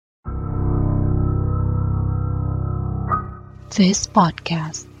This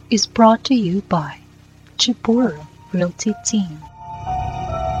podcast is brought to you by Chipura Realty Team.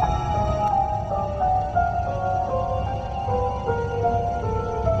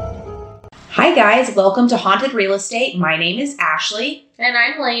 Hi guys, welcome to Haunted Real Estate. My name is Ashley. And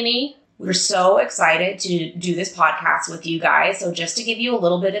I'm Lainey. We're so excited to do this podcast with you guys. So just to give you a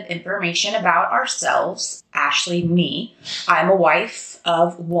little bit of information about ourselves, Ashley, me, I'm a wife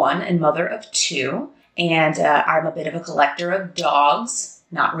of one and mother of two. And I'm a bit of a collector of dogs.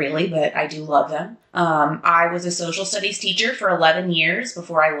 Not really, but I do love them. I was a social studies teacher for 11 years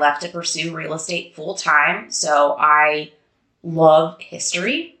before I left to pursue real estate full time. So I love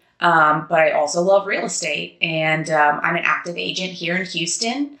history, but I also love real estate. And I'm an active agent here in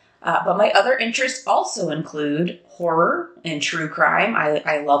Houston. But my other interests also include horror and true crime.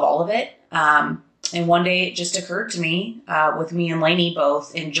 I love all of it. And one day it just occurred to me, with me and Lainey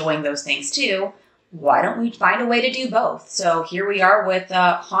both enjoying those things too, why don't we find a way to do both? So here we are with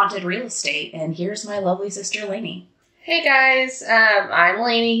Haunted Real Estate, and here's my lovely sister, Lainey. Hey guys, I'm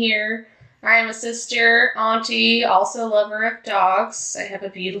Lainey here. I'm a sister, auntie, also lover of dogs. I have a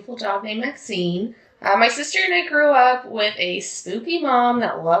beautiful dog named Maxine. My sister and I grew up with a spooky mom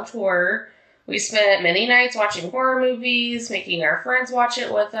that loved horror. We spent many nights watching horror movies, making our friends watch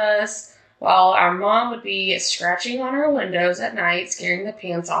it with us, while our mom would be scratching on our windows at night, scaring the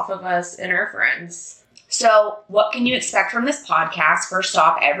pants off of us and our friends. So what can you expect from this podcast? First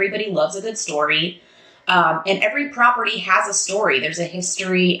off, everybody loves a good story. And every property has a story. There's a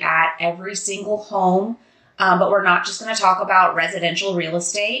history at every single home. But we're not just going to talk about residential real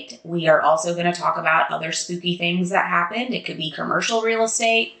estate. We are also going to talk about other spooky things that happened. It could be commercial real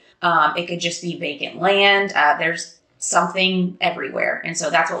estate. It could just be vacant land. There's something everywhere. And so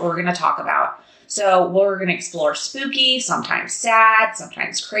that's what we're going to talk about. So we're going to explore spooky, sometimes sad,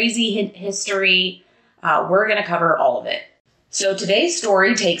 sometimes crazy history. We're going to cover all of it. So today's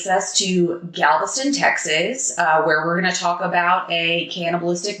story takes us to Galveston, Texas, where we're going to talk about a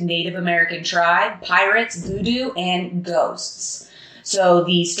cannibalistic Native American tribe, pirates, voodoo, and ghosts. So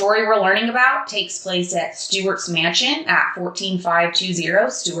the story we're learning about takes place at Stewart's mansion at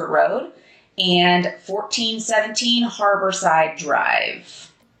 14520 Stewart Road and 1417 Harborside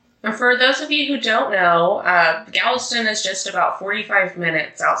Drive. And for those of you who don't know, Galveston is just about 45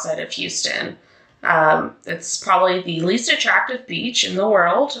 minutes outside of Houston. It's probably the least attractive beach in the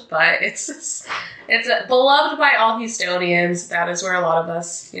world, but it's beloved by all Houstonians. That is where a lot of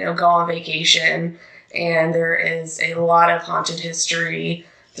us, go on vacation. And there is a lot of haunted history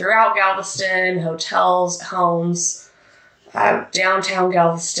throughout Galveston, hotels, homes, downtown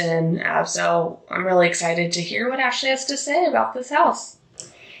Galveston. So I'm really excited to hear what Ashley has to say about this house.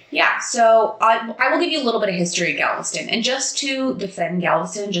 Yeah, so I will give you a little bit of history of Galveston. And just to defend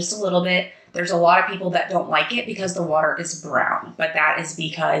Galveston just a little bit, there's a lot of people that don't like it because the water is brown. But that is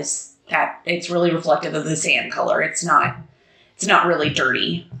because it's really reflective of the sand color. It's not really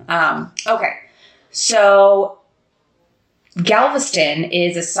dirty. Okay, so Galveston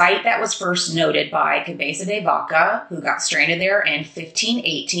is a site that was first noted by Cabeza de Vaca, who got stranded there in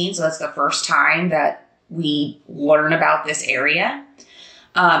 1518. So that's the first time that we learn about this area.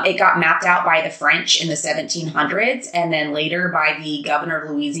 It got mapped out by the French in the 1700s and then later by the governor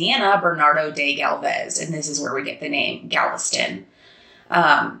of Louisiana, Bernardo de Galvez. And this is where we get the name Galveston.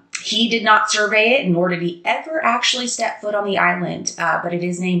 He did not survey it, nor did he ever actually step foot on the island, but it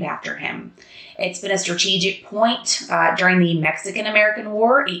is named after him. It's been a strategic point during the Mexican-American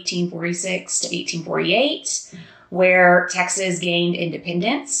War, 1846 to 1848, where Texas gained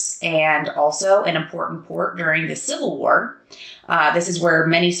independence, and also an important port during the Civil War. This is where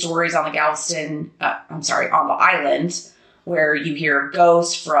many stories on the on the island, where you hear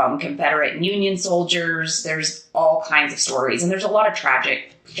ghosts from Confederate and Union soldiers. There's all kinds of stories, and there's a lot of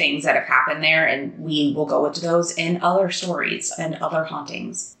tragic things that have happened there, and we will go into those in other stories and other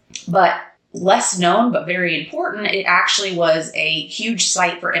hauntings. But less known, but very important, it actually was a huge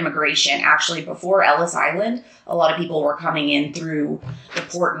site for immigration. Actually, before Ellis Island, a lot of people were coming in through the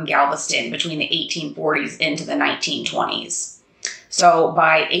port in Galveston between the 1840s into the 1920s. So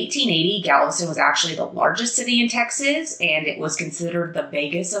by 1880, Galveston was actually the largest city in Texas, and it was considered the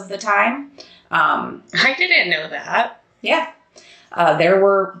Vegas of the time. I didn't know that. Yeah. There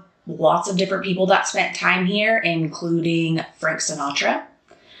were lots of different people that spent time here, including Frank Sinatra.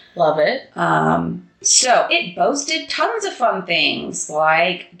 Love it. So it boasted tons of fun things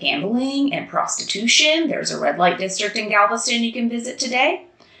like gambling and prostitution. There's a red light district in Galveston you can visit today.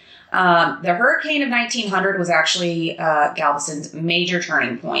 The hurricane of 1900 was actually Galveston's major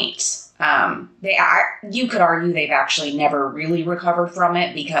turning point. You could argue they've actually never really recovered from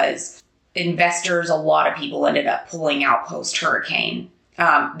it because investors, a lot of people ended up pulling out post-hurricane.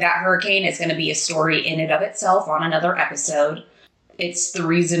 That hurricane is going to be a story in and of itself on another episode. It's the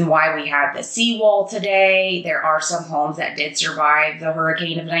reason why we have the seawall today. There are some homes that did survive the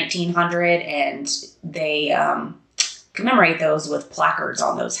hurricane of 1900, and they commemorate those with placards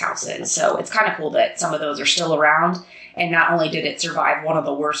on those houses. So it's kind of cool that some of those are still around. And not only did it survive one of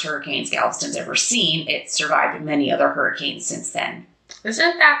the worst hurricanes Galveston's ever seen, it survived many other hurricanes since then.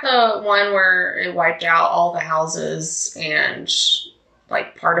 Isn't that the one where it wiped out all the houses and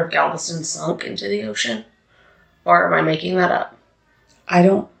like part of Galveston sunk into the ocean? Or am I making that up? I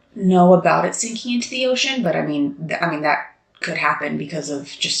don't know about it sinking into the ocean, but I mean that could happen because of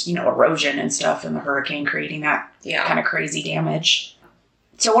just, erosion and stuff and the hurricane creating that kind of crazy damage.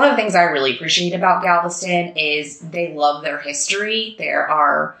 So one of the things I really appreciate about Galveston is they love their history. There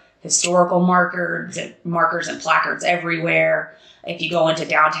are historical markers and placards everywhere. If you go into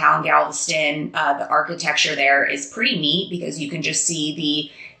downtown Galveston, the architecture there is pretty neat because you can just see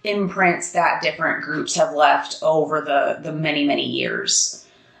the imprints that different groups have left over the many, many years.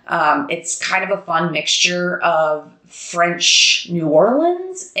 It's kind of a fun mixture of French New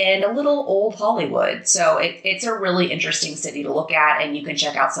Orleans and a little old Hollywood. So it's a really interesting city to look at, and you can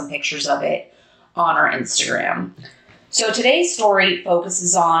check out some pictures of it on our Instagram. So today's story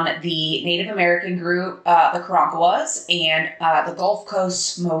focuses on the Native American group, the Karankawas, and the Gulf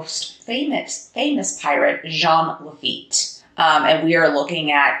Coast's most famous pirate, Jean Lafitte. And we are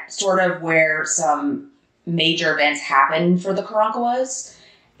looking at sort of where some major events happened for the Karankawas,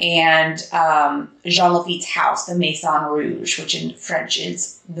 and Jean Lafitte's house, the Maison Rouge, which in French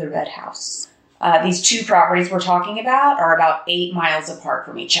is the Red House. These two properties we're talking about are about 8 miles apart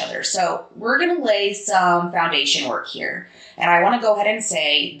from each other. So we're going to lay some foundation work here. And I want to go ahead and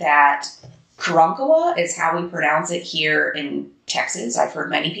say that Karankawa is how we pronounce it here in Texas. I've heard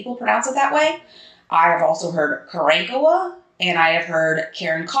many people pronounce it that way. I have also heard Karankawa, and I have heard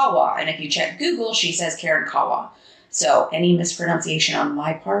Karankawa. And if you check Google, she says Karankawa. So any mispronunciation on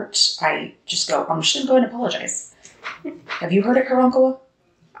my part, I'm just going to go ahead and apologize. Have you heard of Karankawa?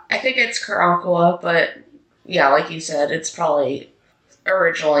 I think it's Karankawa, but yeah, like you said, it's probably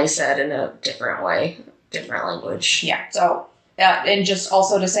originally said in a different way, different language. Yeah, so, and just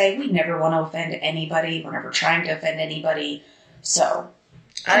also to say, we never want to offend anybody. We're never trying to offend anybody. So,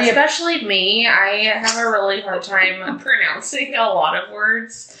 especially me, I have a really hard time pronouncing a lot of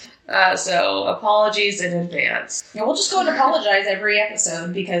words. So apologies in advance. Yeah, we'll just go and apologize every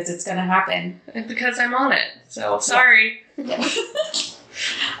episode because it's going to happen. And because I'm on it. So sorry. Yeah.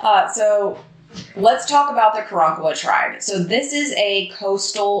 So let's talk about the Karankawa tribe. So this is a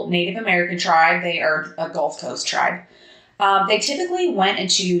coastal Native American tribe. They are a Gulf Coast tribe. They typically went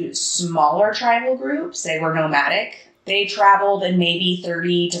into smaller tribal groups. They were nomadic. They traveled in maybe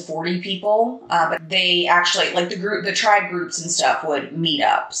 30 to 40 people, but they actually, like the tribe groups and stuff would meet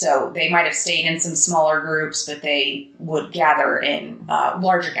up. So they might have stayed in some smaller groups, but they would gather in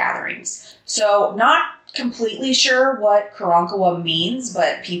larger gatherings. So not completely sure what Karankawa means,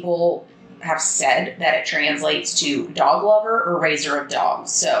 but people have said that it translates to dog lover or raiser of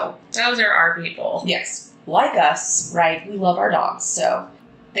dogs. So those are our people. Yes. Like us, right? We love our dogs. So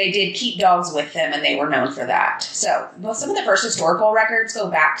they did keep dogs with them, and they were known for that. So some of the first historical records go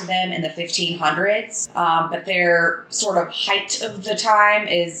back to them in the 1500s, but their sort of height of the time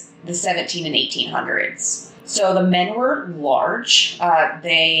is the 17 and 1800s. So the men were large. What do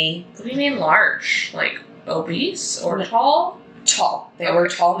you mean large? Like obese or tall? Tall. They were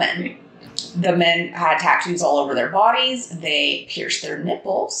tall men. The men had tattoos all over their bodies. They pierced their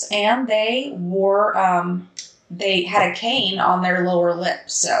nipples, and they wore... they had a cane on their lower lip,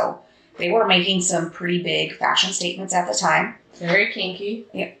 so they were making some pretty big fashion statements at the time. Very kinky.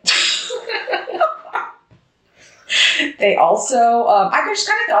 Yeah. They also, I just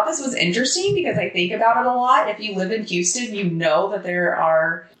kind of thought this was interesting because I think about it a lot. If you live in Houston, you know that there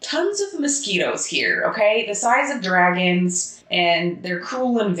are tons of mosquitoes here, okay? The size of dragons, and they're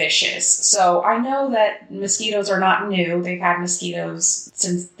cruel and vicious. So I know that mosquitoes are not new. They've had mosquitoes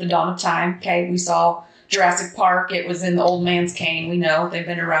since the dawn of time, okay? We saw Jurassic Park. It was in the old man's cane. We know they've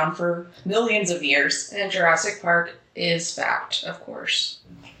been around for millions of years. And Jurassic Park is fact, of course.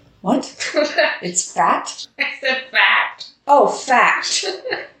 What? It's fact? I said fact. Oh, fact.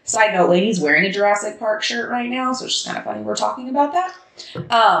 Side note, lady's wearing a Jurassic Park shirt right now, so it's just kind of funny we're talking about that.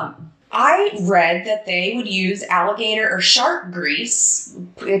 I read that they would use alligator or shark grease.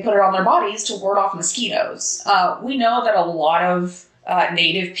 They put it on their bodies to ward off mosquitoes. We know that a lot of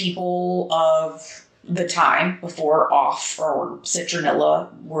native people of the time before off or citronella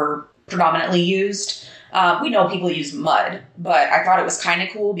were predominantly used. We know people use mud, but I thought it was kind of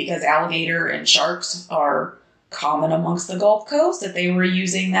cool because alligator and sharks are common amongst the Gulf Coast, that they were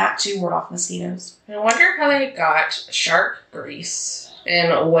using that to ward off mosquitoes. I wonder how they got shark grease.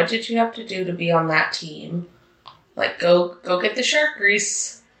 And what did you have to do to be on that team? Like, go get the shark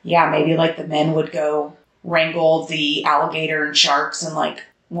grease. Yeah, maybe like the men would go wrangle the alligator and sharks, and like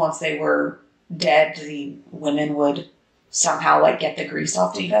once they were dead, the women would somehow like get the grease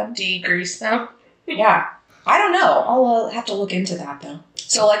off of them. Degrease them. Yeah. I don't know. I'll have to look into that, though.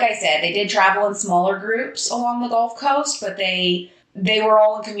 So, like I said, they did travel in smaller groups along the Gulf Coast, but they were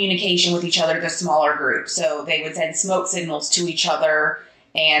all in communication with each other, the smaller groups. So they would send smoke signals to each other,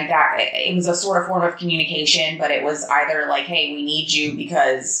 and that it was a sort of form of communication, but it was either like, hey, we need you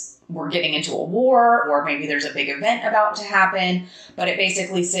because we're getting into a war, or maybe there's a big event about to happen, but it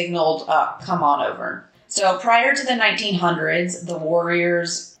basically signaled, come on over. So prior to the 1900s, the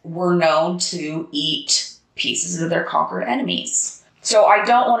warriors were known to eat pieces of their conquered enemies. So I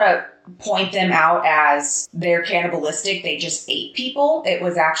don't want to point them out as they're cannibalistic. They just ate people. It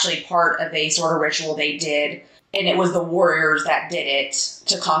was actually part of a sort of ritual they did, and it was the warriors that did it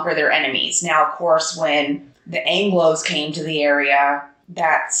to conquer their enemies. Now, of course, when the Anglos came to the area,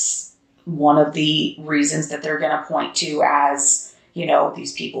 that's one of the reasons that they're going to point to as, you know,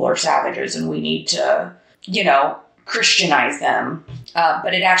 these people are savages and we need to, you know, Christianize them.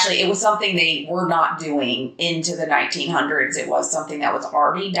 But it was something they were not doing into the 1900s. It was something that was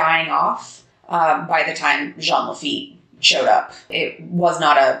already dying off by the time Jean Lafitte showed up. It was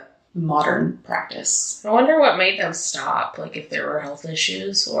not a modern practice. I wonder what made them stop, like if there were health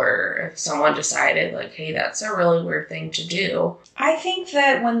issues or if someone decided like, hey, that's a really weird thing to do. I think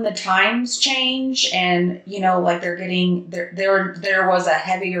that when the times change and, you know, like they're getting, there was a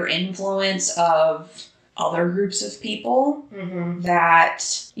heavier influence of other groups of people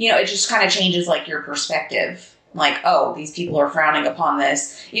that, you know, it just kind of changes like your perspective. Like, oh, these people are frowning upon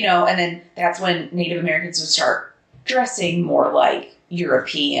this, you know, and then that's when Native Americans would start dressing more like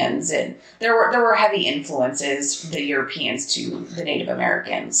Europeans, and there were heavy influences, the Europeans to the Native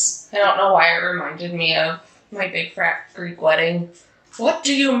Americans. I don't know why it reminded me of my big frat Greek wedding. What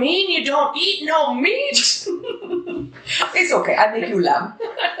do you mean you don't eat no meat? It's okay, I make you lamb.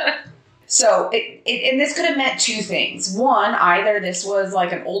 So, and this could have meant two things. One, either this was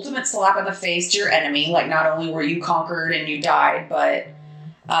like an ultimate slap in the face to your enemy, like not only were you conquered and you died, but,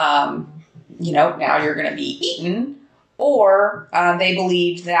 you know, now you're going to be eaten. Or they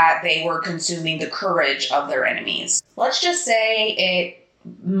believed that they were consuming the courage of their enemies. Let's just say it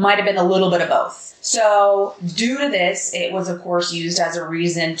might have been a little bit of both. So due to this, it was, of course, used as a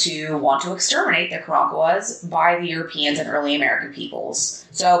reason to want to exterminate the Karankawas by the Europeans and early American peoples.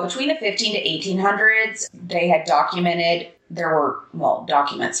 So between the 15 to 1800s, they had documented, there were,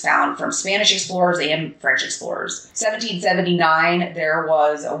 documents found from Spanish explorers and French explorers. 1779, there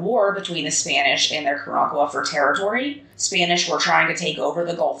was a war between the Spanish and their Karankawa for territory. Spanish were trying to take over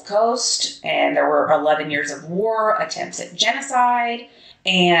the Gulf Coast, and there were 11 years of war, attempts at genocide.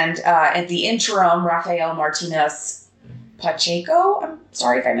 And at the interim, Rafael Martinez Pacheco, I'm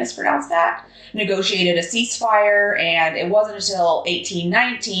sorry if I mispronounced that, negotiated a ceasefire, and it wasn't until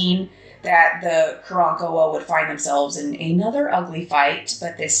 1819 that the Karankawa would find themselves in another ugly fight,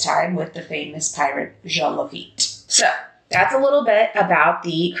 but this time with the famous pirate Jean Lafitte. So, that's a little bit about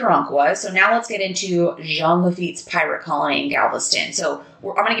the Karankawas. So now let's get into Jean Lafitte's pirate colony in Galveston. So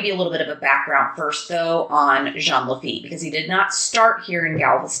I'm going to give you a little bit of a background first, though, on Jean Lafitte, because he did not start here in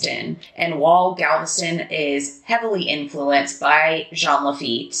Galveston. And while Galveston is heavily influenced by Jean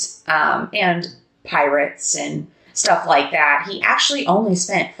Lafitte and pirates and stuff like that, he actually only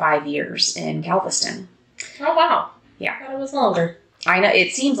spent 5 years in Galveston. Oh, wow. Yeah. I thought it was longer. I know,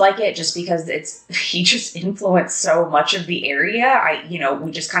 it seems like it just because he just influenced so much of the area.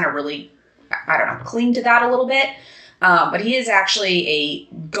 We just kind of really, I don't know, cling to that a little bit. But he is actually a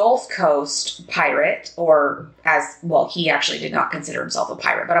Gulf Coast pirate, or he actually did not consider himself a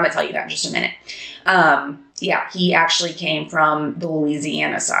pirate, but I'm going to tell you that in just a minute. He actually came from the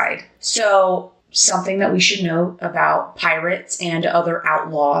Louisiana side. So something that we should know about pirates and other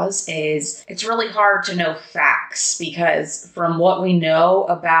outlaws is it's really hard to know facts, because from what we know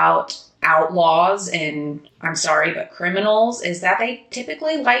about outlaws and, I'm sorry, but criminals, is that they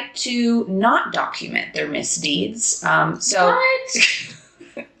typically like to not document their misdeeds. So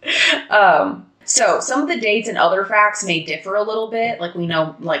some of the dates and other facts may differ a little bit. Like we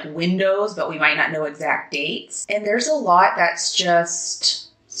know like windows, but we might not know exact dates. And there's a lot that's just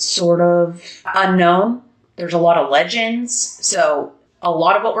sort of unknown. There's a lot of legends. So a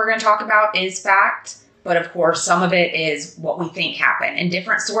lot of what we're going to talk about is fact, but of course some of it is what we think happened. And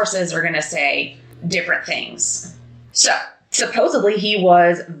different sources are going to say different things. So, supposedly he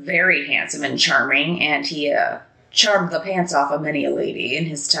was very handsome and charming, and he charmed the pants off of many a lady in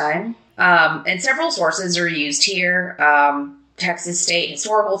his time. And several sources are used here. Texas State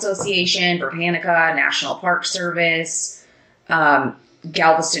Historical Association, Britannica, National Park Service,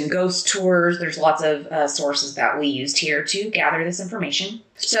 Galveston Ghost Tours. There's lots of sources that we used here to gather this information.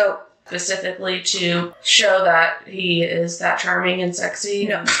 So, specifically to show that he is that charming and sexy.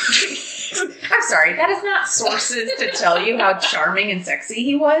 No. I'm sorry, that is not sources to tell you how charming and sexy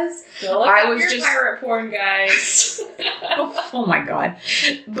he was. I was just pirate porn, guys. Oh my god.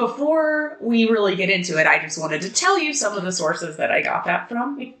 Before we really get into it, I just wanted to tell you some of the sources that I got that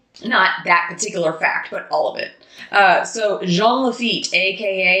from. Not that particular fact, but all of it. So Jean Lafitte,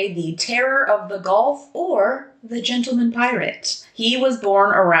 aka the Terror of the Gulf or the Gentleman Pirate. He was born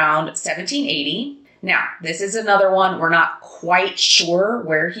around 1780. Now, this is another one. We're not quite sure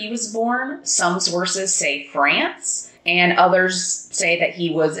where he was born. Some sources say France, and others say that he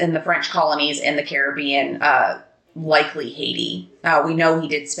was in the French colonies in the Caribbean, likely Haiti. We know he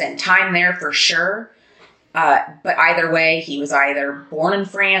did spend time there for sure, but either way, he was either born in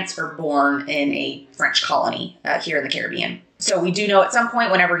France or born in a French colony here in the Caribbean. So we do know at some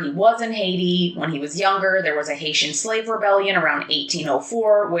point, whenever he was in Haiti, when he was younger, there was a Haitian slave rebellion around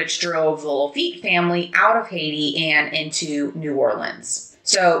 1804, which drove the Lafitte family out of Haiti and into New Orleans.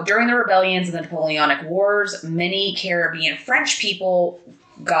 So during the rebellions and the Napoleonic Wars, many Caribbean French people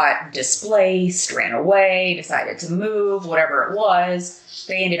got displaced, ran away, decided to move, whatever it was.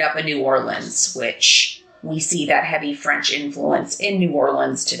 They ended up in New Orleans, which we see that heavy French influence in New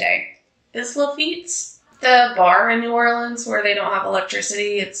Orleans today. Is Lafitte's the bar in New Orleans where they don't have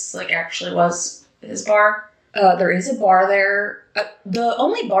electricity? It's like actually was his bar? There is a bar there. The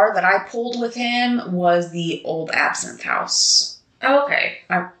only bar that I pulled with him was the Old Absinthe House. Oh, okay.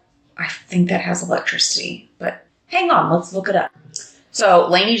 I think that has electricity, but hang on, let's look it up. So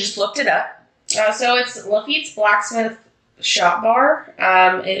Lainey just looked it up. So it's Lafitte's Blacksmith Shop Bar.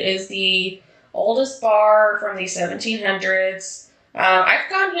 It is the oldest bar from the 1700s. I've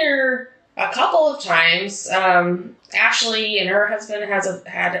gone here a couple of times. Ashley and her husband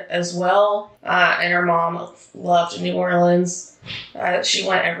had as well, and her mom loved New Orleans. She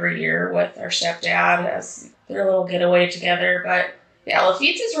went every year with her stepdad as their little getaway together. But yeah,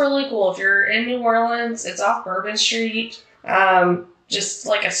 Lafitte's is really cool. If you're in New Orleans, it's off Bourbon Street. Just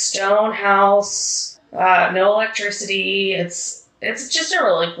like a stone house, no electricity. It's just a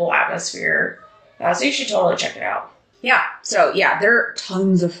really cool atmosphere. So you should totally check it out. Yeah. So yeah, there are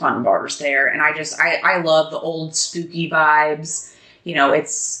tons of fun bars there. And I love the old spooky vibes. You know,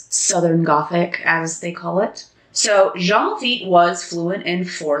 it's Southern Gothic, as they call it. So Jean Lafitte was fluent in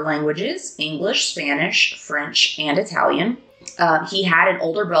 4 languages: English, Spanish, French, and Italian. He had an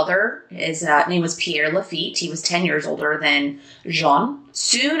older brother. His name was Pierre Lafitte. He was 10 years older than Jean.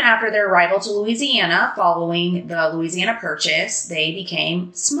 Soon after their arrival to Louisiana, following the Louisiana Purchase, they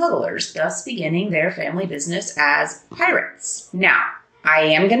became smugglers, thus beginning their family business as pirates. Now, I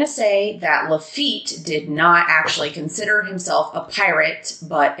am going to say that Lafitte did not actually consider himself a pirate,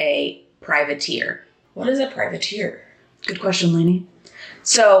 but a privateer. What is a privateer? Good question, Lainey.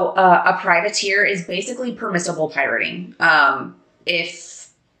 So, a privateer is basically permissible pirating. If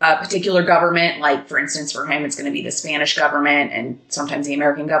a particular government, like, for instance, for him, it's going to be the Spanish government and sometimes the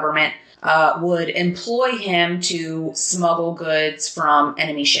American government, would employ him to smuggle goods from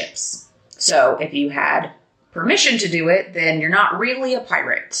enemy ships. So, if you had permission to do it, then you're not really a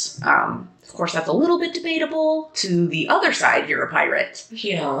pirate. Of course, that's a little bit debatable. To the other side, you're a pirate.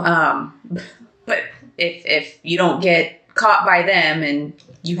 Yeah. But if you don't get caught by them and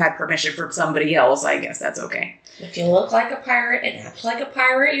you had permission from somebody else, I guess that's okay. If you look like a pirate and act like a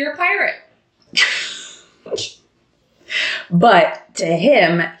pirate, you're a pirate. But to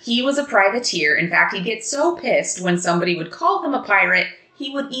him, he was a privateer. In fact, he'd get so pissed when somebody would call him a pirate, he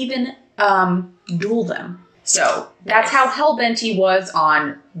would even duel them. So that's how hell-bent he was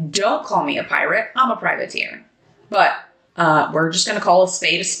on, don't call me a pirate, I'm a privateer. But we're just going to call a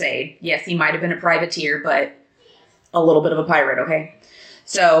spade. Yes, he might have been a privateer, but a little bit of a pirate, okay?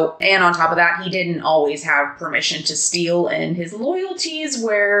 So, and on top of that, he didn't always have permission to steal, and his loyalties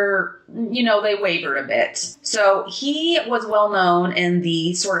were, they wavered a bit. So he was well known in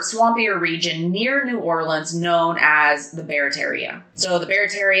the sort of swampier region near New Orleans known as the Barataria. So the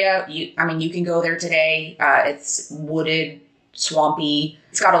Barataria, you can go there today. It's wooded, swampy.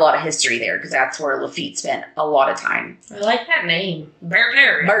 It's got a lot of history there because that's where Lafitte spent a lot of time. I like that name.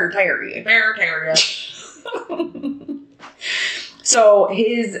 Barataria. So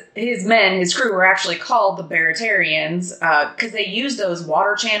his men, his crew, were actually called the Baratarians because they used those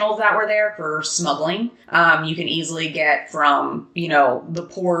water channels that were there for smuggling. You can easily get from, the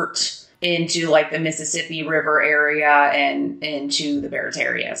port into like the Mississippi River area and into the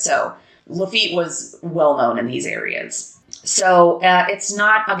Barataria. So Lafitte was well known in these areas. So it's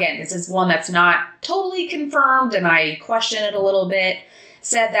not, again, this is one that's not totally confirmed, and I question it a little bit.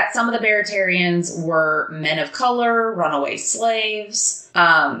 Said that some of the Baratarians were men of color, runaway slaves.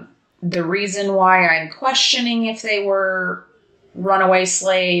 The reason why I'm questioning if they were runaway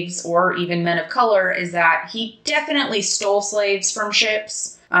slaves or even men of color is that he definitely stole slaves from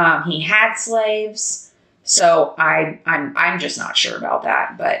ships. He had slaves. So I'm just not sure about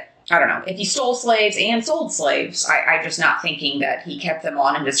that, but I don't know. If he stole slaves and sold slaves, I'm just not thinking that he kept them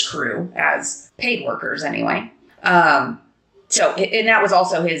on in his crew as paid workers anyway. And that was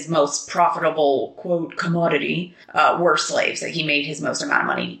also his most profitable, quote, commodity, were slaves, that he made his most amount of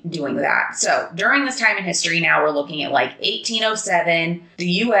money doing that. So during this time in history, now we're looking at like 1807, the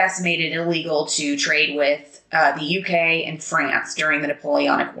U.S. made it illegal to trade with the U.K. and France during the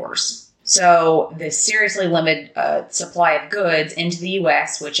Napoleonic Wars. So this seriously limited supply of goods into the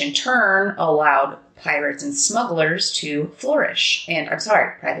U.S., which in turn allowed pirates and smugglers to flourish. And,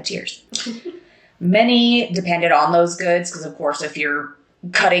 privateers. Many depended on those goods because, of course, if you're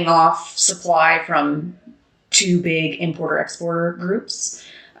cutting off supply from two big importer-exporter groups,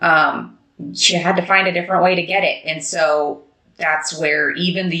 you had to find a different way to get it. And so that's where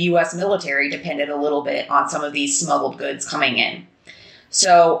even the U.S. military depended a little bit on some of these smuggled goods coming in.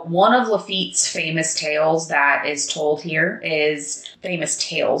 So one of Lafitte's famous tales that is told here is famous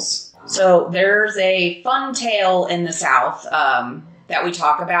tales. So there's a fun tale in the South that we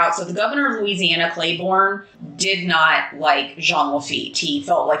talk about. So the governor of Louisiana, Claiborne, did not like Jean Lafitte. He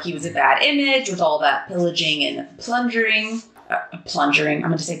felt like he was a bad image with all that pillaging and plundering. Plundering. I'm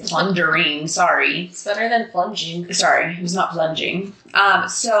going to say plundering. Sorry. It's better than plunging. Sorry, it was not plunging.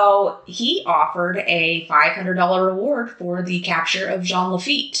 So he offered a $500 reward for the capture of Jean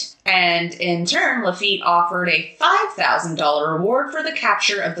Lafitte. And in turn, Lafitte offered a $5,000 reward for the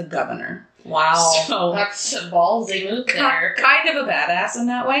capture of the governor. Wow. So, that's a ballsy move there. Kind of a badass in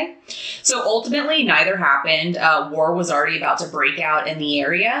that way. So ultimately, neither happened. War was already about to break out in the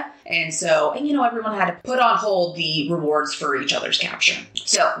area. And so, everyone had to put on hold the rewards for each other's capture.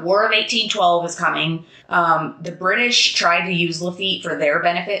 So War of 1812 is coming. The British tried to use Lafitte for their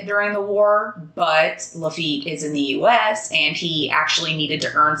benefit during the war, but Lafitte is in the U.S. and he actually needed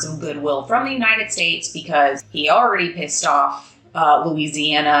to earn some goodwill from the United States because he already pissed off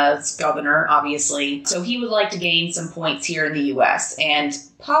Louisiana's governor, obviously. So he would like to gain some points here in the U.S. and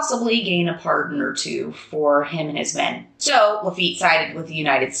possibly gain a pardon or two for him and his men. So Lafitte sided with the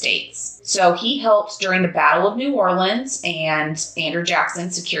United States. So he helped during the Battle of New Orleans and Andrew Jackson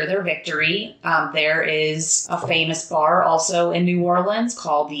secure their victory. There is a famous bar also in New Orleans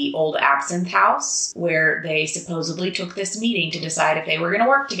called the Old Absinthe House, where they supposedly took this meeting to decide if they were going to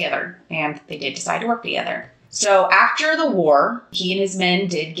work together. And they did decide to work together. So after the war, he and his men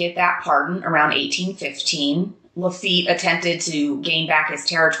did get that pardon around 1815. Lafitte attempted to gain back his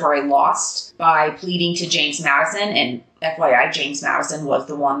territory lost by pleading to James Madison, and FYI, James Madison was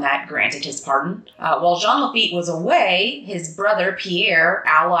the one that granted his pardon. While Jean Lafitte was away, his brother Pierre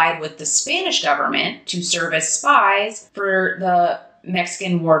allied with the Spanish government to serve as spies for the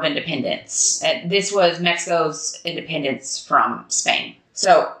Mexican War of Independence. This was Mexico's independence from Spain.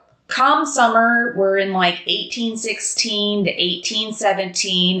 So come summer, we're in like 1816 to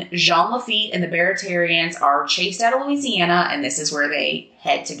 1817. Jean Lafitte and the Baratarians are chased out of Louisiana, and this is where they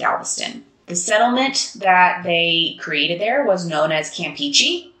head to Galveston. The settlement that they created there was known as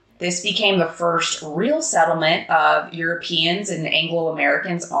Campeche. This became the first real settlement of Europeans and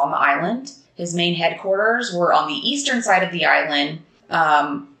Anglo-Americans on the island. His main headquarters were on the eastern side of the island,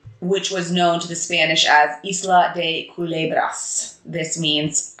 which was known to the Spanish as Isla de Culebras. This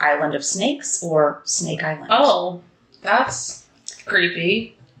means Island of Snakes or Snake Island. Oh, that's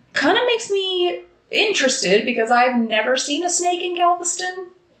creepy. Kind of makes me interested because I've never seen a snake in Galveston.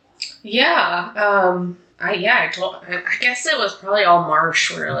 Yeah. I guess it was probably all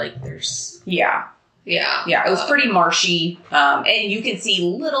marsh where there's. Yeah. Yeah. Yeah, it was pretty marshy. And you can see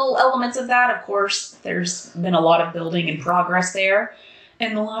little elements of that. Of course, there's been a lot of building in progress there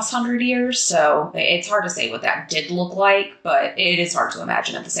in the last 100 years, so it's hard to say what that did look like, but it is hard to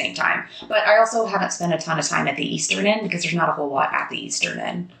imagine at the same time. But I also haven't spent a ton of time at the eastern end because there's not a whole lot at the eastern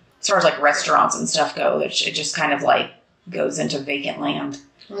end. As far as restaurants and stuff go, it just kind of goes into vacant land.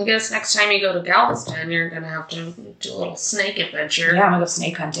 I guess next time you go to Galveston, you're going to have to do a little snake adventure. Yeah, I'm going to go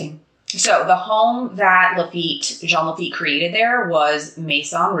snake hunting. So the home that Jean Lafitte created there was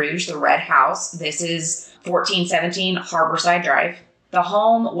Maison Rouge, the Red House. This is 1417 Harborside Drive. The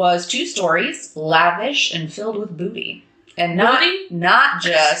home was 2 stories, lavish and filled with booty. And not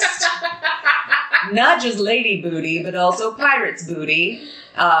just lady booty, but also pirates booty.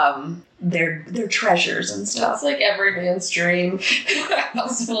 Their treasures and stuff. That's like every man's dream.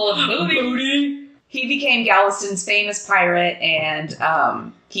 House full of booty. He became Galveston's famous pirate,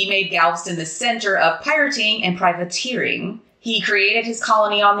 and he made Galveston the center of pirating and privateering. He created his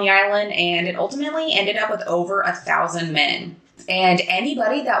colony on the island, and it ultimately ended up with over 1,000 men. And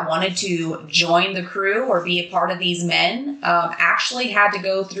anybody that wanted to join the crew or be a part of these men actually had to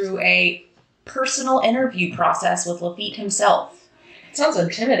go through a personal interview process with Lafitte himself. Sounds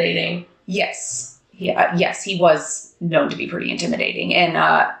intimidating. Yes. Yes, he was known to be pretty intimidating. And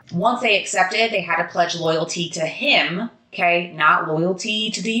once they accepted, they had to pledge loyalty to him, okay? Not loyalty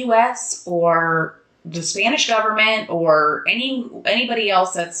to the U.S. or the Spanish government or anybody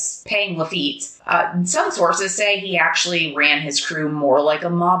else that's paying Lafitte. Some sources say he actually ran his crew more like a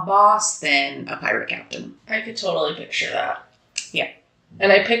mob boss than a pirate captain. I could totally picture that. Yeah.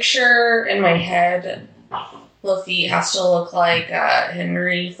 And I picture in my head Lafitte has to look like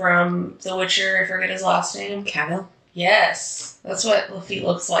Henry from The Witcher. I forget his last name. Cavill? Yes. That's what Lafitte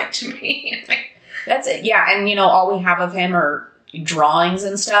looks like to me. That's it. Yeah, and all we have of him are drawings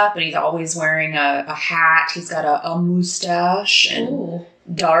and stuff, but he's always wearing a hat. He's got a mustache and Ooh.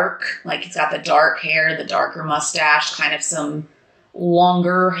 dark, like he's got the dark hair, the darker mustache, kind of some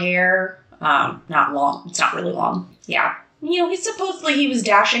longer hair. Not long. It's not really long. Yeah. He was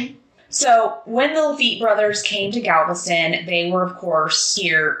dashing. So when the Lafitte brothers came to Galveston, they were, of course,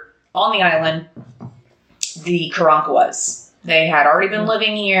 here on the island, the Karankawas. They had already been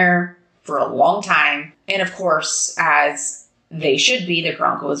living here for a long time. And of course, as they should be, the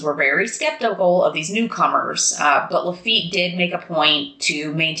Karankawas were very skeptical of these newcomers. But Lafitte did make a point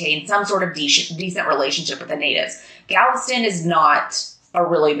to maintain some sort of decent relationship with the natives. Galveston is not a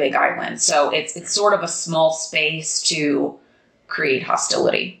really big island, so it's sort of a small space to create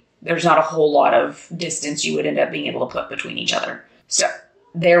hostility. There's not a whole lot of distance you would end up being able to put between each other. So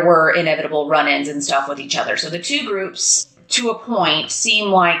there were inevitable run-ins and stuff with each other. So the two groups, to a point,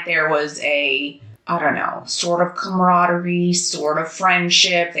 seemed like there was sort of camaraderie, sort of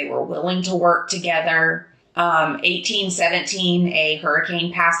friendship. They were willing to work together. 1817, a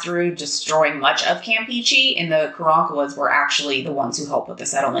hurricane passed through, destroying much of Campeche, and the Karankawas were actually the ones who helped put the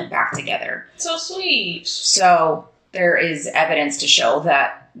settlement back together. So sweet. So there is evidence to show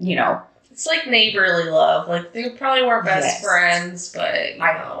that, it's like neighborly love. Like, they probably weren't best friends, but,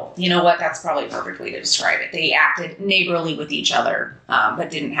 You know what? That's probably a perfect way to describe it. They acted neighborly with each other, but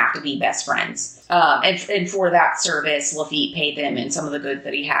didn't have to be best friends. And for that service, Lafitte paid them in some of the goods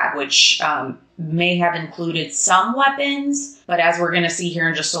that he had, which may have included some weapons. But as we're going to see here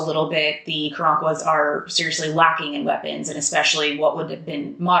in just a little bit, the Karankawas are seriously lacking in weapons, and especially what would have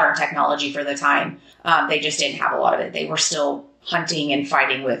been modern technology for the time. They just didn't have a lot of it. They were still hunting and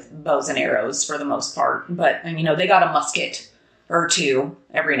fighting with bows and arrows for the most part. But, they got a musket or two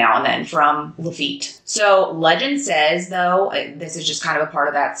every now and then from Lafitte. So legend says, though, this is just kind of a part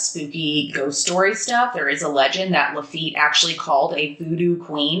of that spooky ghost story stuff. There is a legend that Lafitte actually called a voodoo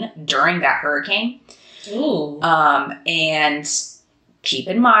queen during that hurricane. Ooh. And keep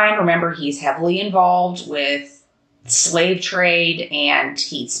in mind, remember, he's heavily involved with slave trade, and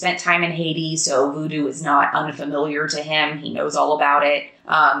he spent time in Haiti, so voodoo is not unfamiliar to him. He knows all about it.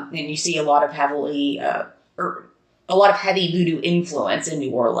 And you see a lot of heavy voodoo influence in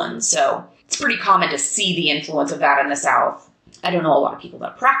New Orleans, so it's pretty common to see the influence of that in the South. I don't know a lot of people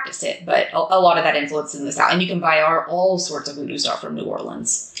that practice it, but a lot of that influence in the South. And you can buy all sorts of voodoo stuff from New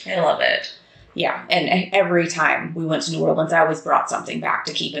Orleans. I love it. Yeah, and every time we went to New Orleans, I always brought something back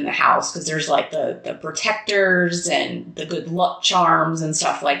to keep in the house, because there's like the protectors and the good luck charms and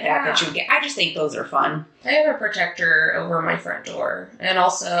stuff like that you get. I just think those are fun. I have a protector over my front door, and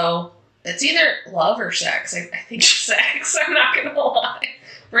also it's either love or sex. I think sex. I'm not gonna lie.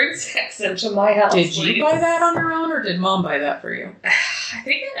 Bring sex into my house. Did you buy that on your own, or did Mom buy that for you? I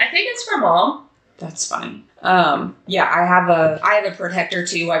think it's for Mom. That's funny. I have a protector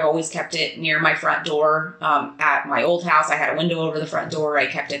too. I've always kept it near my front door. At my old house, I had a window over the front door. I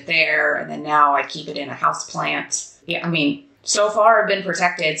kept it there, and then now I keep it in a house plant. Yeah, so far I've been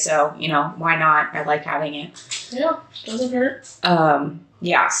protected, so, why not? I like having it. Yeah, doesn't hurt.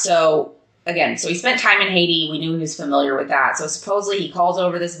 So he spent time in Haiti. We knew he was familiar with that. So supposedly he calls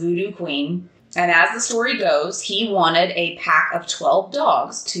over this voodoo queen, And as the story goes, he wanted a pack of 12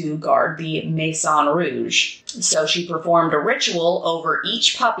 dogs to guard the Maison Rouge. So she performed a ritual over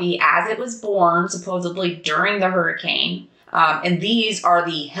each puppy as it was born, supposedly during the hurricane. And these are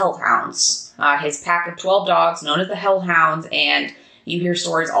the hellhounds. His pack of 12 dogs, known as the hellhounds, and you hear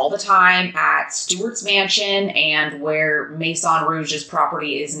stories all the time at Stewart's mansion and where Maison Rouge's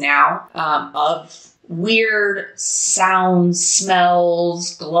property is now, of weird sounds,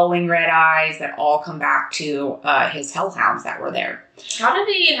 smells, glowing red eyes that all come back to his hellhounds that were there. How did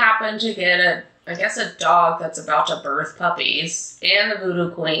he happen to get a dog that's about to birth puppies and the Voodoo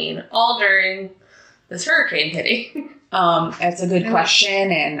Queen all during this hurricane hitting? That's a good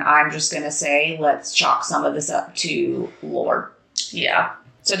question, and I'm just going to say let's chalk some of this up to lore. Yeah.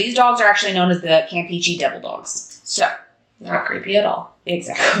 So these dogs are actually known as the Campeche Devil Dogs. So, not creepy at all.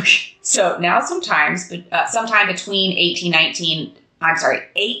 Exactly. So now sometime between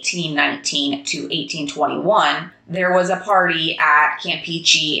 1819 to 1821, there was a party at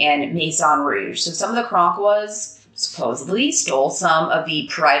Campeche and Maison Rouge. So some of the Karankawas supposedly stole some of the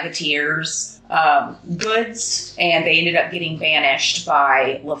privateers' goods, and they ended up getting banished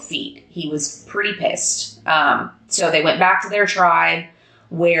by Lafitte. He was pretty pissed. So they went back to their tribe,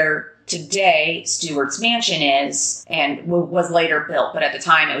 where today Stewart's mansion is, and was later built, but at the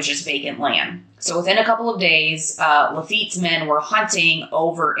time it was just vacant land. So within a couple of days, Lafitte's men were hunting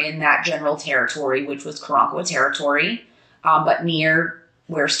over in that general territory, which was Karankawa territory, but near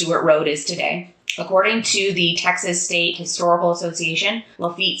where Stewart Road is today. According to the Texas State Historical Association,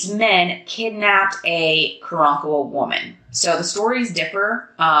 Lafitte's men kidnapped a Karankawa woman. So the stories differ.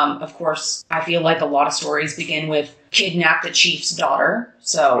 Of course, I feel like a lot of stories begin with kidnapped a chief's daughter.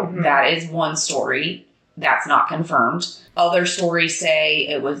 So that is one story. That's not confirmed. Other stories say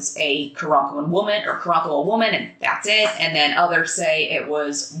it was a Karankawa woman, and that's it. And then others say it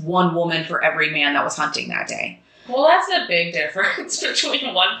was one woman for every man that was hunting that day. Well, that's a big difference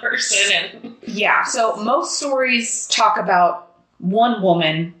between one person and... Yeah, so most stories talk about one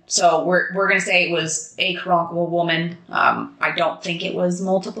woman. So we're going to say it was a Karankawa woman. I don't think it was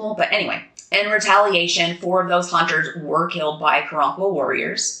multiple, but anyway. In retaliation, 4 of those hunters were killed by Karankawa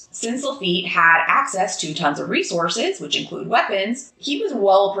warriors. Since Lafitte had access to tons of resources, which include weapons, he was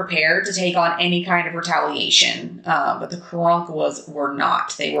well prepared to take on any kind of retaliation. But the Karankawas were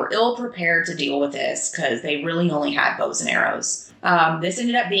not. They were ill prepared to deal with this because they really only had bows and arrows. This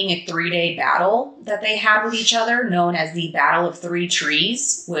ended up being a 3-day battle that they had with each other, known as the Battle of 3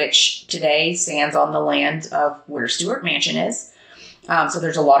 Trees, which today stands on the land of where Stewart Mansion is. So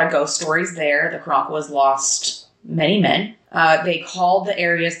there's a lot of ghost stories there. The Karankawas lost many men. They called the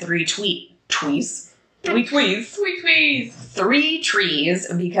areas 3 trees because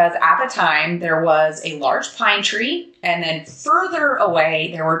at the time there was a large pine tree, and then further away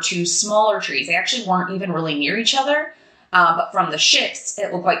there were 2 smaller trees. They actually weren't even really near each other, but from the ships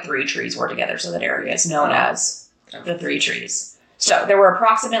it looked like 3 trees were together, so that area is known as the 3 trees. So there were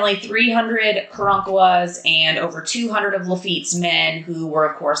approximately 300 Karankawas and over 200 of Lafitte's men who were,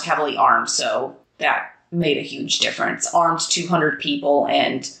 of course, heavily armed. So that made a huge difference. Armed 200 people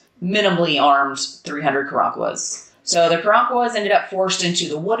and minimally armed 300 Karankawas. So the Karankawas ended up forced into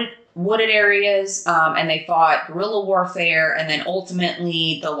the wooded areas, and they fought guerrilla warfare, and then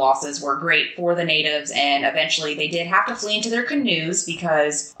ultimately the losses were great for the natives, and eventually they did have to flee into their canoes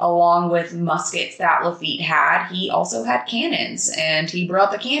because along with muskets that Lafitte had, he also had cannons, and he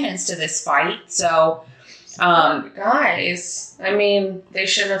brought the cannons to this fight. So guys, I mean, they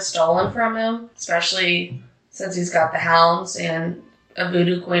shouldn't have stolen from him, especially since he's got the hounds and a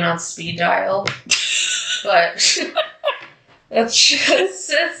voodoo queen on speed dial. But it's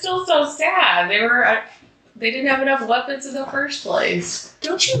still so sad. They didn't have enough weapons in the first place.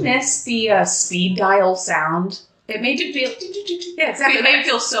 Don't you miss the speed dial sound? It made you feel... Yeah, exactly. It made me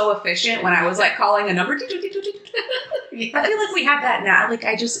feel so efficient when I was like calling a number. Yeah. I feel like we have that now. Like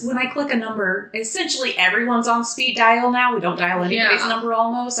when I click a number, essentially everyone's on speed dial now. We don't dial anybody's number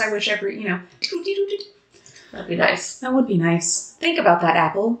almost. I wish That'd be nice. That would be nice. Think about that,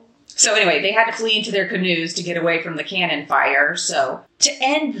 Apple. So anyway, they had to flee into their canoes to get away from the cannon fire. So to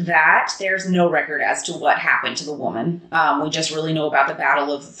end that, there's no record as to what happened to the woman. We just really know about the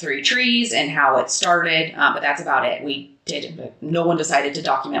Battle of the 3 Trees and how it started, but that's about it. But no one decided to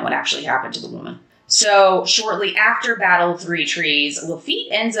document what actually happened to the woman. So shortly after Battle of 3 Trees,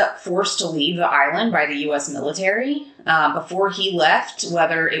 Lafitte ends up forced to leave the island by the U.S. military. Before he left,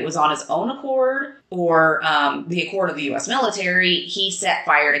 whether it was on his own accord or the accord of the U.S. military, he set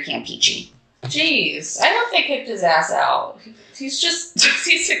fire to Campeche. Jeez, I hope they kicked his ass out.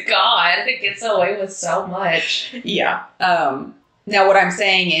 He's a god that gets away with so much. Yeah. Now, what I'm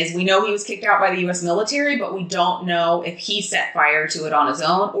saying is we know he was kicked out by the U.S. military, but we don't know if he set fire to it on his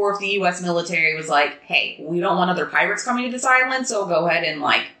own or if the U.S. military was like, hey, we don't want other pirates coming to this island, so go ahead and,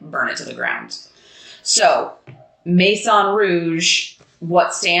 like, burn it to the ground. So, Maison Rouge,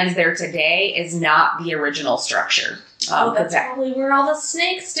 what stands there today, is not the original structure. That's probably where all the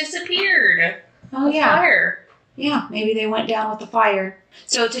snakes disappeared. Oh, yeah. Fire. Yeah, maybe they went down with the fire.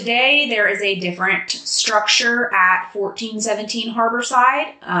 So today there is a different structure at 1417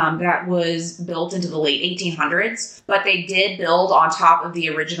 Harborside that was built into the late 1800s, but they did build on top of the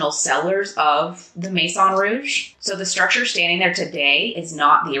original cellars of the Maison Rouge. So the structure standing there today is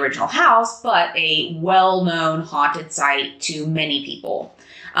not the original house, but a well-known haunted site to many people.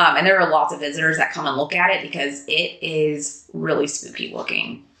 And there are lots of visitors that come and look at it because it is really spooky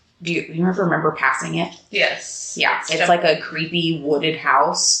looking. Do you ever remember passing it? Yes. Yeah. It's like a creepy wooded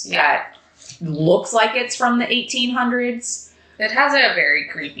house that looks like it's from the 1800s. It has a very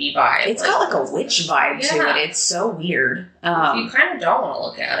creepy vibe. It's got like a witch vibe to it. It's so weird. You kind of don't want to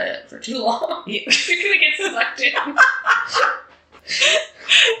look at it for too long. You're going to get sucked in.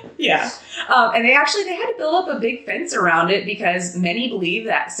 Yeah. And they had to build up a big fence around it because many believe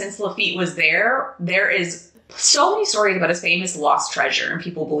that since Lafitte was there is so many stories about his famous lost treasure, and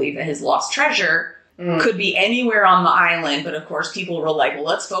people believe that his lost treasure could be anywhere on the island, but of course people were like, well,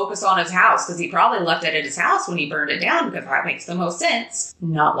 let's focus on his house, because he probably left it at his house when he burned it down, because that makes the most sense.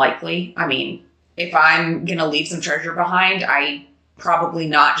 Not likely. I mean, if I'm gonna leave some treasure behind, I probably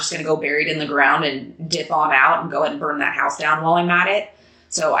not just gonna go bury it in the ground and dip on out and go ahead and burn that house down while I'm at it.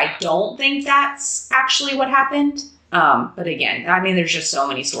 So I don't think that's actually what happened. But again, I mean, there's just so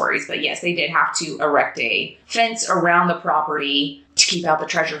many stories. But yes, they did have to erect a fence around the property to keep out the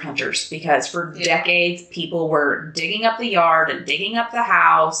treasure hunters, because for decades, people were digging up the yard and digging up the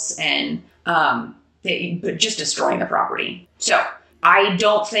house and just destroying the property. So I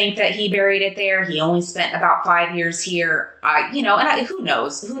don't think that he buried it there. He only spent about 5 years here. Who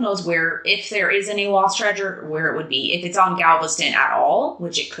knows? Who knows where, if there is any lost treasure, where it would be. If it's on Galveston at all,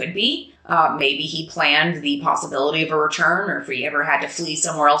 which it could be. Maybe he planned the possibility of a return, or if he ever had to flee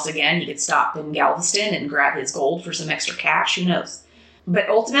somewhere else again, he could stop in Galveston and grab his gold for some extra cash. Who knows? But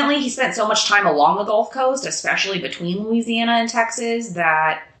ultimately, he spent so much time along the Gulf Coast, especially between Louisiana and Texas,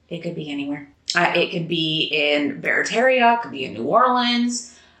 that it could be anywhere. It could be in Barataria, it could be in New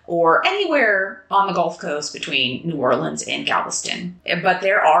Orleans, or anywhere on the Gulf Coast between New Orleans and Galveston. But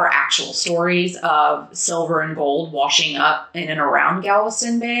there are actual stories of silver and gold washing up in and around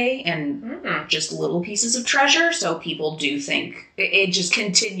Galveston Bay, and just little pieces of treasure. So people do think it just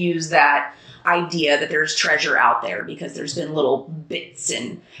continues that idea that there's treasure out there, because there's been little bits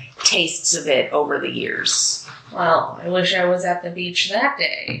and tastes of it over the years. Well, I wish I was at the beach that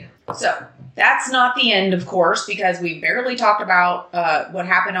day. So that's not the end, of course, because we barely talked about what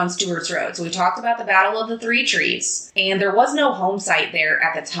happened on Stewart's Road. So we talked about the Battle of the Three Trees, and there was no home site there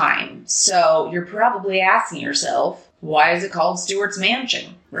at the time. So you're probably asking yourself, why is it called Stewart's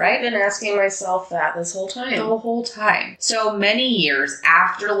Mansion, right? I've been asking myself that this whole time. The whole time. So many years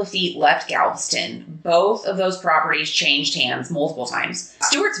after Lafitte left Galveston, both of those properties changed hands multiple times.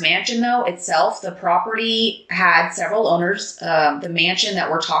 Stewart's Mansion, though, itself, the property had several owners. The mansion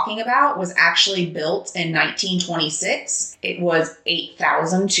that we're talking about was actually built in 1926. It was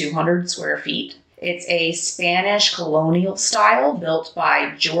 8,200 square feet. It's a Spanish colonial style built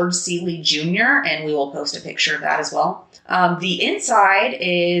by George Seeley Jr., and we will post a picture of that as well. The inside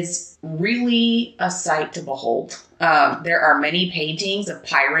is really a sight to behold. There are many paintings of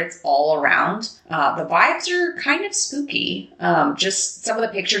pirates all around. The vibes are kind of spooky. Just some of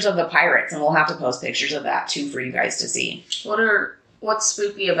the pictures of the pirates, and we'll have to post pictures of that too for you guys to see. What's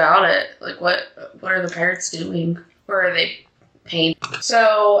spooky about it? Like, what are the pirates doing? Or are they paint?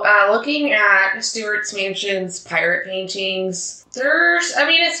 So, looking at Stewart's Mansion's pirate paintings,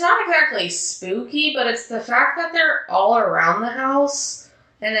 it's not exactly spooky, but it's the fact that they're all around the house.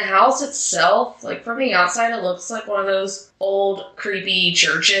 And the house itself, like from the outside, it looks like one of those old creepy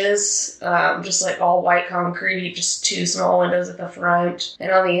churches, just like all white concrete, just two small windows at the front.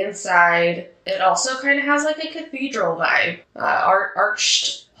 And on the inside, it also kind of has like a cathedral vibe.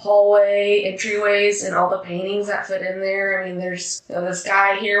 Arched hallway, entryways, and all the paintings that fit in there. I mean, there's this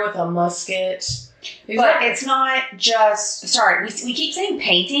guy here with a musket. But it's not just... Sorry, we keep saying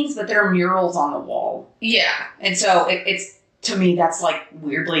paintings, but there are murals on the wall. Yeah. And so it's... To me, that's like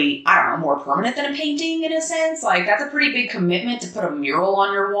weirdly, I don't know, more permanent than a painting in a sense. Like, that's a pretty big commitment to put a mural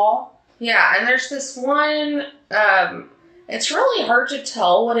on your wall. Yeah, and there's this one... It's really hard to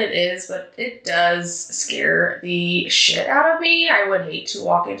tell what it is, but it does scare the shit out of me. I would hate to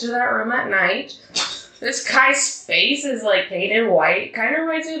walk into that room at night. This guy's face is, like, painted white. Kind of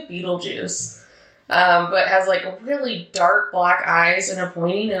reminds me of Beetlejuice. But has, like, really dark black eyes and a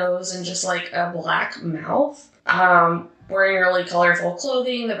pointy nose and just, like, a black mouth. Wearing really colorful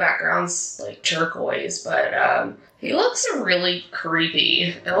clothing. The background's, like, turquoise. But, he looks really creepy.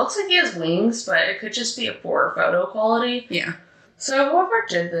 It looks like he has wings, but it could just be a poor photo quality. Yeah. So whoever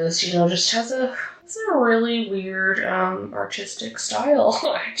did this, just has a really weird artistic style.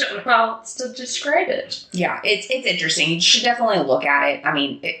 I don't know how else to describe it. Yeah, it's interesting. You should definitely look at it. I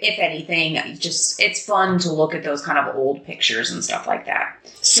mean, if anything, it's fun to look at those kind of old pictures and stuff like that.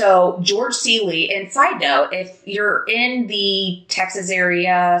 So George Seeley, and side note, if you're in the Texas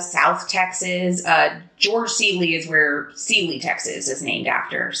area, South Texas, George Seeley is where Seeley, Texas is named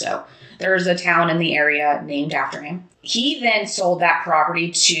after. So there's a town in the area named after him. He then sold that property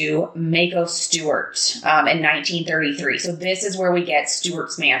to Mako Stewart in 1933. So this is where we get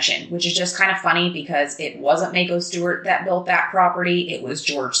Stewart's Mansion, which is just kind of funny because it wasn't Mako Stewart that built that property. It was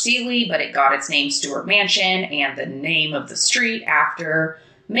George Seeley, but it got its name Stewart Mansion and the name of the street after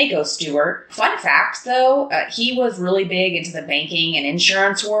Mako Stewart. Fun fact, though, he was really big into the banking and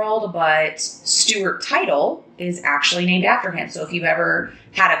insurance world, but Stewart Title is actually named after him. So if you've ever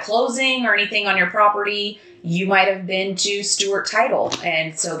had a closing or anything on your property, you might have been to Stewart Title.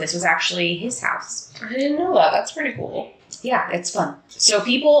 And so this was actually his house. I didn't know that. That's pretty cool. Yeah, it's fun. So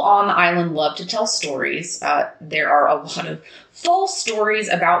people on the island love to tell stories. There are a lot of false stories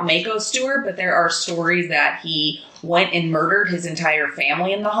about Mako Stewart, but there are stories that he went and murdered his entire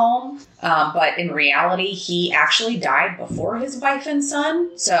family in the home. But in reality, he actually died before his wife and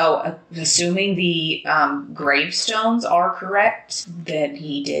son. So assuming the gravestones are correct, then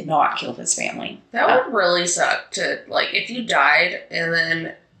he did not kill his family. That would really suck to, like, if you died and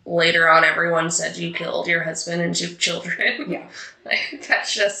then later on everyone said you killed your husband and 2 children. Yeah. Like,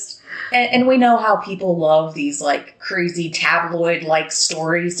 that's just... And we know how people love these, like, crazy tabloid-like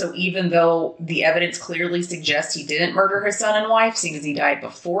stories. So even though the evidence clearly suggests he didn't murder his son and wife, seeing as he died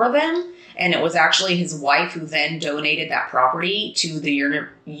before them, and it was actually his wife who then donated that property to the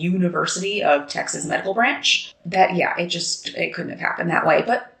University of Texas Medical Branch, it couldn't have happened that way.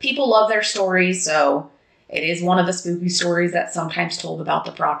 But people love their stories, so it is one of the spooky stories that's sometimes told about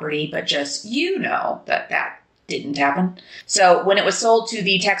the property, but just, that didn't happen. So when it was sold to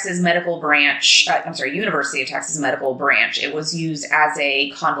the University of Texas Medical Branch, it was used as a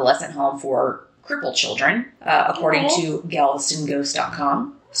convalescent home for crippled children, according to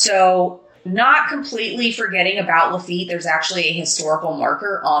GalvestonGhost.com. So not completely forgetting about Lafitte, there's actually a historical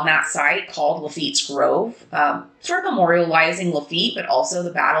marker on that site called Lafitte's Grove, sort of memorializing Lafitte, but also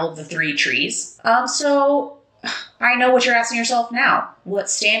the Battle of the Three Trees. So I know what you're asking yourself now.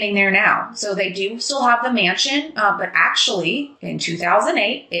 What's standing there now? So they do still have the mansion, but actually in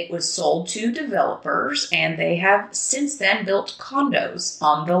 2008, it was sold to developers, and they have since then built condos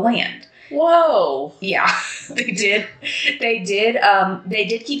on the land. Whoa. Yeah, they did. They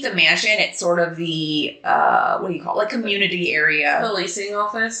did keep the mansion. It's sort of the, community area. The leasing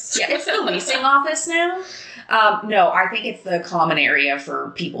office? Yeah, it's the leasing office now. No, I think it's the common area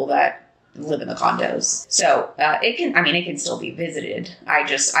for people that live in the condos. So it can still be visited.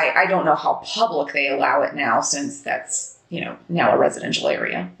 I don't know how public they allow it now, since that's, now a residential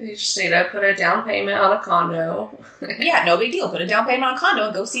area. You just need to put a down payment on a condo. Yeah, no big deal. Put a down payment on a condo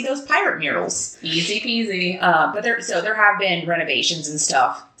and go see those pirate murals. Easy peasy. But there have been renovations and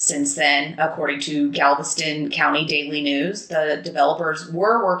stuff since then, according to Galveston County Daily News. The developers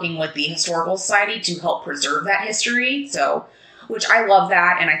were working with the Historical Society to help preserve that history. So, which I love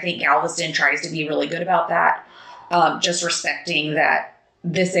that, and I think Galveston tries to be really good about that. Just respecting that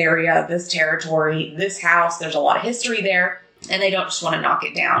this area, this territory, this house, there's a lot of history there, and they don't just want to knock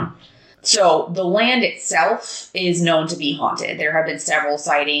it down. So the land itself is known to be haunted. There have been several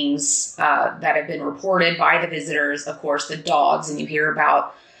sightings that have been reported by the visitors. Of course, the dogs, and you hear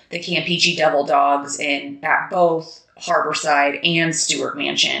about the Campeche devil dogs at both Harborside and Stewart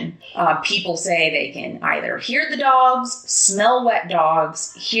Mansion. People say they can either hear the dogs, smell wet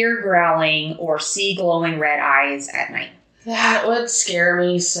dogs, hear growling, or see glowing red eyes at night. That would scare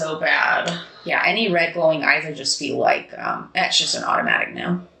me so bad. Yeah, any red glowing eyes, I just feel like that's just an automatic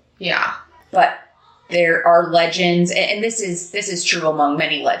no. Yeah. But there are legends, and this is true among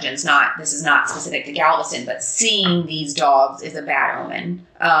many legends. This is not specific to Galveston, but seeing these dogs is a bad omen.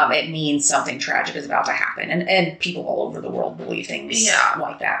 It means something tragic is about to happen, and people all over the world believe things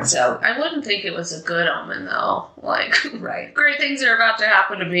like that. So I wouldn't think it was a good omen, though. Like, right, great things are about to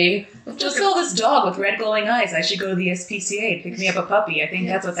happen to me. Just saw this dog with red glowing eyes. I should go to the SPCA to pick me up a puppy. I think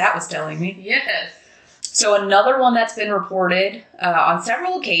that's what that was telling me. Yes. So another one that's been reported on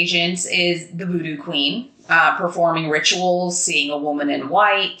several occasions is the Voodoo Queen. Performing rituals, seeing a woman in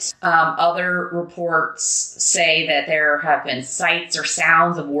white. Other reports say that there have been sights or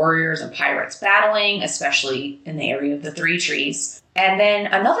sounds of warriors and pirates battling, especially in the area of the Three Trees. And then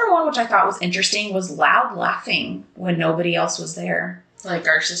another one, which I thought was interesting, was loud laughing when nobody else was there. Like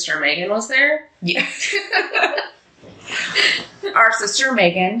our sister Megan was there? Yeah. Our sister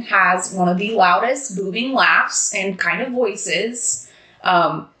Megan has one of the loudest booming laughs and kind of voices.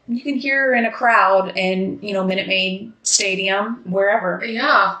 You can hear her in a crowd in, Minute Maid Stadium, wherever.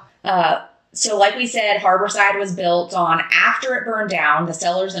 Yeah. So like we said, Harborside was built on after it burned down. The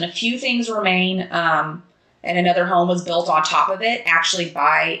cellars and a few things remain. And another home was built on top of it, actually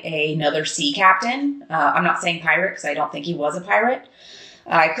by another sea captain. I'm not saying pirate because I don't think he was a pirate.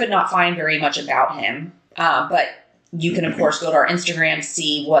 I could not find very much about him. But you can, of course, go to our Instagram,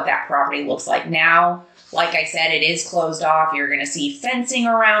 see what that property looks like now. Like I said, it is closed off. You're going to see fencing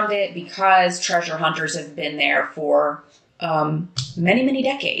around it because treasure hunters have been there for many, many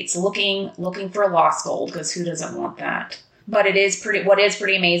decades looking for lost gold, because who doesn't want that? But what is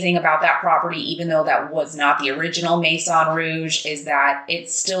pretty amazing about that property, even though that was not the original Maison Rouge, is that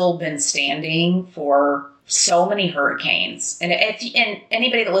it's still been standing for so many hurricanes. And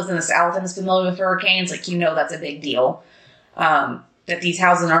anybody that lives in the South and is familiar with hurricanes, that's a big deal. That these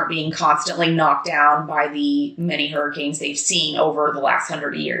houses aren't being constantly knocked down by the many hurricanes they've seen over the last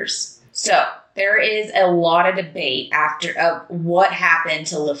 100 years. So there is a lot of debate after what happened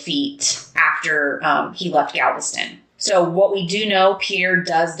to Lafitte after he left Galveston. So what we do know, Pierre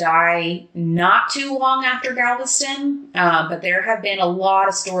does die not too long after Galveston, but there have been a lot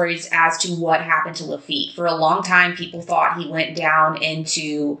of stories as to what happened to Lafitte. For a long time, people thought he went down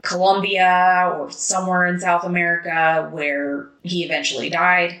into Colombia or somewhere in South America where he eventually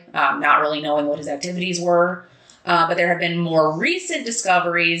died, not really knowing what his activities were. But there have been more recent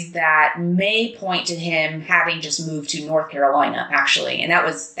discoveries that may point to him having just moved to North Carolina, actually. And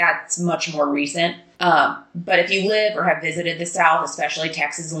that's much more recent. But if you live or have visited the South, especially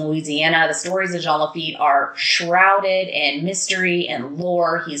Texas and Louisiana, the stories of Jean Lafitte are shrouded in mystery and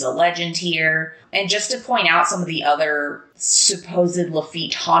lore. He's a legend here. And just to point out some of the other supposed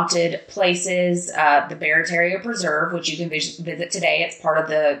Lafitte haunted places, the Barataria Preserve, which you can visit today. It's part of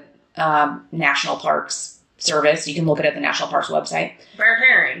the National Parks Service. You can look it at the National Parks website.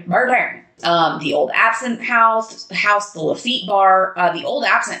 Barataria. The Old Absinthe House, the Lafitte Bar. The Old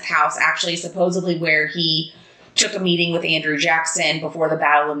Absinthe House actually supposedly where he took a meeting with Andrew Jackson before the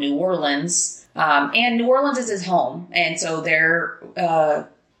Battle of New Orleans. And New Orleans is his home. And so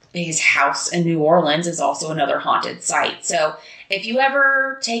his house in New Orleans is also another haunted site. So if you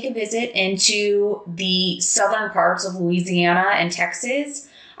ever take a visit into the southern parts of Louisiana and Texas,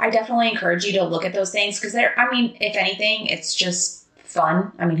 I definitely encourage you to look at those things because if anything, it's just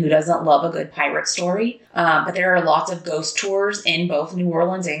fun. Who doesn't love a good pirate story? But there are lots of ghost tours in both New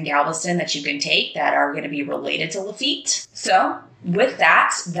Orleans and Galveston that you can take that are going to be related to Lafitte. So with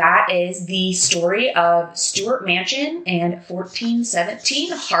that is the story of Stewart Mansion and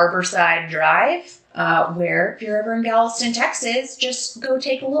 1417 Harborside Drive. Where if you're ever in Galveston, Texas, just go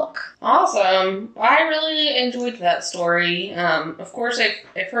take a look. Awesome. I really enjoyed that story. Of course,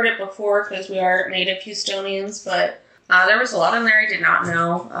 I've heard it before because we are native Houstonians, but there was a lot in there I did not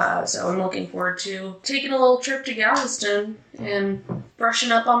know. So I'm looking forward to taking a little trip to Galveston and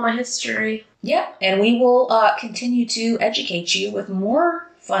brushing up on my history. Yep, and we will continue to educate you with more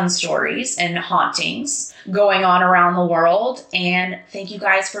fun stories and hauntings going on around the world. And thank you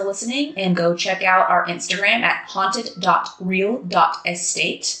guys for listening, and go check out our Instagram at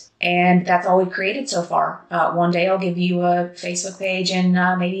haunted.real.estate. And that's all we've created so far. One day I'll give you a Facebook page and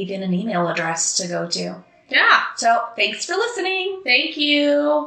maybe even an email address to go to. Yeah. So thanks for listening. Thank you.